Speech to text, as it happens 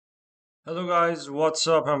Hello guys, what's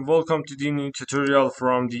up and welcome to the new tutorial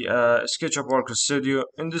from the SketchUp Worker Studio.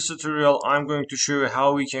 In this tutorial, I'm going to show you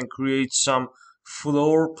how we can create some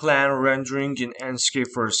floor plan rendering in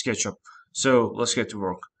Enscape for SketchUp. So let's get to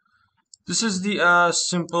work. This is the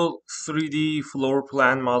simple 3D floor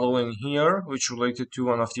plan model in here, which related to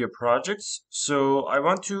one of the projects. So I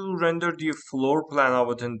want to render the floor plan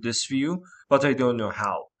of it in this view, but I don't know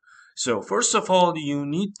how. So first of all, you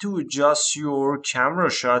need to adjust your camera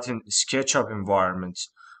shot in SketchUp environment.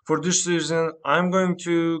 For this reason, I'm going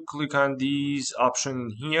to click on these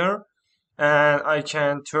options here, and I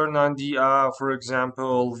can turn on the, for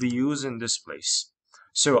example, views in this place.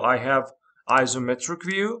 So I have isometric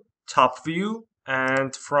view, top view,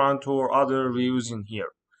 and front or other views in here.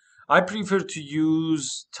 I prefer to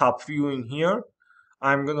use top view in here.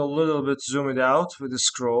 I'm gonna a little bit zoom it out with a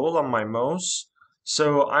scroll on my mouse.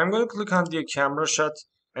 So I'm going to click on the camera shot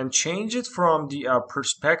and change it from the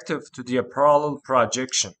perspective to the parallel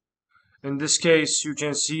projection. In this case, you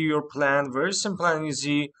can see your plan very simple and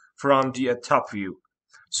easy from the top view.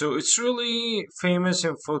 So it's really famous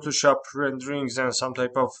in Photoshop renderings and some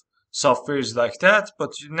type of softwares like that,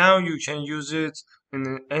 but now you can use it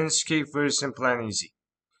in Enscape very simple and easy.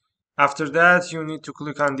 After that, you need to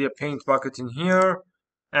click on the paint bucket in here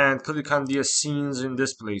and click on the scenes in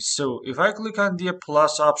this place. So if I click on the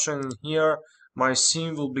plus option in here, my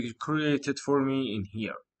scene will be created for me in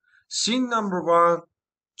here. Scene number 1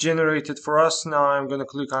 generated for us. Now I'm going to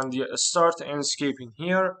click on the start Enscape in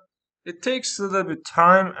here. It takes a little bit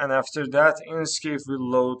time, and after that Enscape will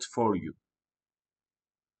load for you.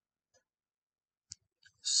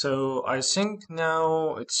 So I think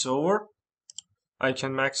now it's over. I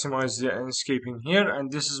can maximize the Enscape in here,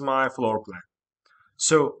 and this is my floor plan.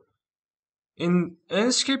 So in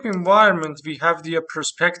Enscape environment, we have the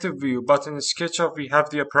perspective view, but in SketchUp, we have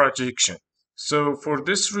the projection. So for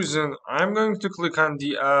this reason, I'm going to click on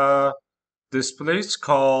the this place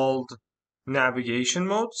called navigation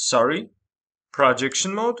mode,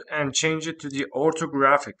 projection mode, and change it to the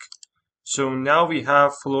orthographic. So now we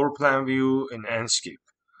have floor plan view in Enscape.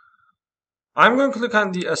 I'm going to click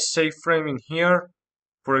on the save frame in here,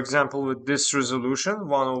 for example, with this resolution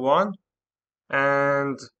 101,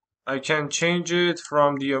 and I can change it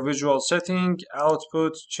from the visual setting,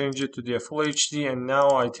 output, change it to the full HD, and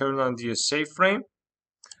now I turn on the save frame.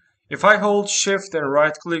 If I hold shift and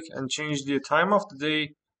right click and change the time of the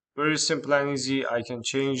day, very simple and easy, I can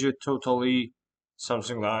change it totally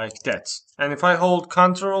something like that. And if I hold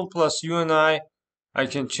Ctrl plus U and I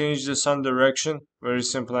can change the sun direction, very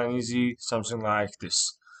simple and easy, something like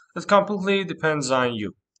this. It completely depends on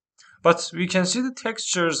you. But we can see the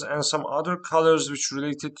textures and some other colors which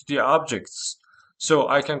related to the objects. So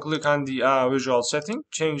I can click on the visual setting,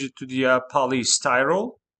 change it to the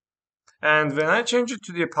polystyrol. And when I change it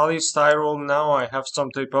to the polystyrol, now I have some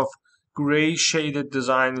type of gray shaded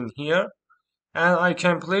design in here. And I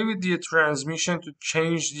can play with the transmission to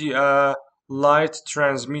change the light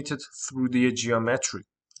transmitted through the geometry.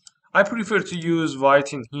 I prefer to use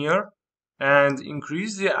white in here and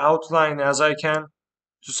increase the outline as I can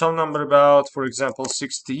to some number about, for example,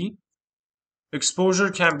 60.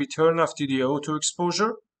 Exposure can be turned off to the auto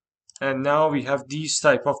exposure, and now we have these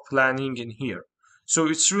type of planning in here. So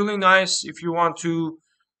it's really nice if you want to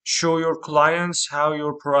show your clients how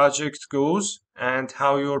your project goes and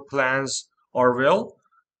how your plans are well.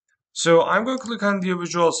 So I'm going to click on the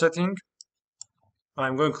visual setting.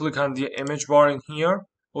 I'm going to click on the image bar in here.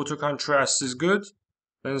 Auto contrast is good,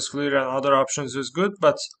 lens flare and other options is good,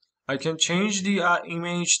 but I can change the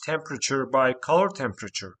image temperature by color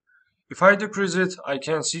temperature. If I decrease it, I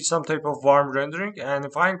can see some type of warm rendering, and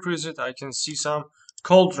if I increase it, I can see some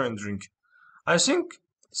cold rendering. I think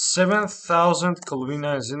 7000 Kelvin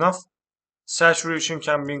is enough. Saturation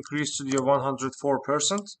can be increased to the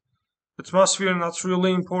 104%. Atmosphere not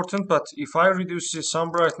really important, but if I reduce the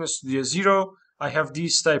sun brightness to the 0, I have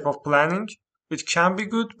this type of planning. It can be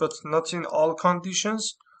good, but not in all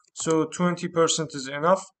conditions. So 20% is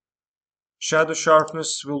enough. Shadow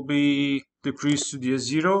sharpness will be decreased to the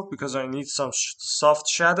 0 because I need some soft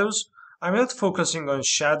shadows. I'm not focusing on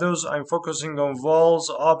shadows, I'm focusing on walls,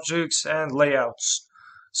 objects, and layouts.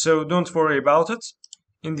 So don't worry about it.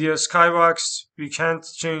 In the skybox, we can't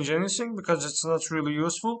change anything because it's not really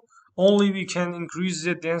useful. Only we can increase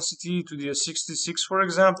the density to the 66, for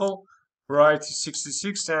example. Right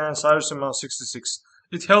 66 and Cyrus amount 66.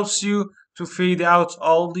 It helps you to fade out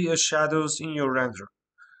all the shadows in your render.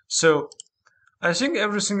 So I think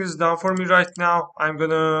everything is done for me right now. I'm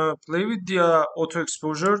gonna play with the auto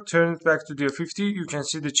exposure, turn it back to the 50. You can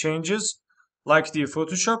see the changes. Like the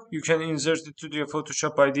Photoshop, you can insert it to the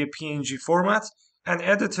Photoshop by the PNG format and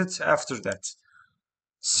edit it after that.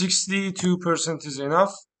 62% is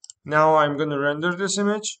enough. Now I'm going to render this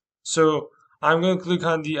image. So I'm going to click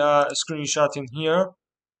on the screenshot in here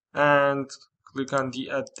and click on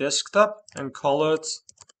the desktop and call it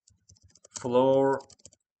floor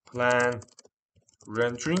plan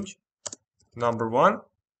rendering number 1.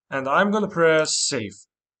 And I'm going to press save.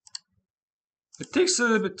 It takes a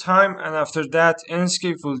little bit time, and after that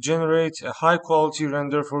Enscape will generate a high quality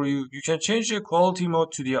render for you. You can change the quality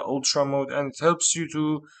mode to the ultra mode and it helps you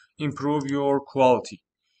to improve your quality.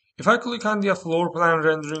 If I click on the floor plan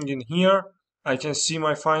rendering in here, I can see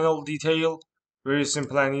my final detail. Very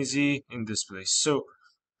simple and easy in this place. So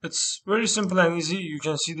it's very simple and easy. You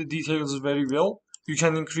can see the details very well. You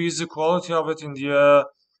can increase the quality of it in the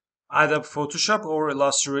Adobe Photoshop or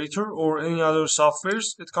Illustrator or any other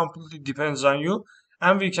softwares. It completely depends on you.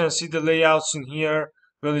 And we can see the layouts in here,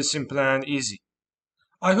 very simple and easy.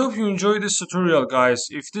 I hope you enjoyed this tutorial, guys.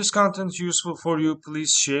 If this content is useful for you,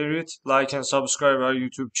 please share it, like and subscribe our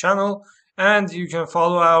YouTube channel. And you can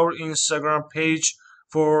follow our Instagram page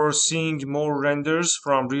for seeing more renders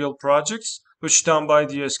from real projects, which done by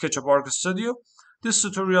the SketchUp Arc Studio. This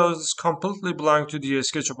tutorial is completely belong to the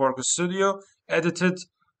SketchUp Arc Studio, edited,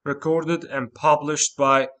 recorded and published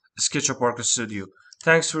by SketchUp Arc Studio.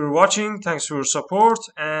 Thanks for watching, thanks for your support,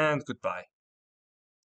 and goodbye.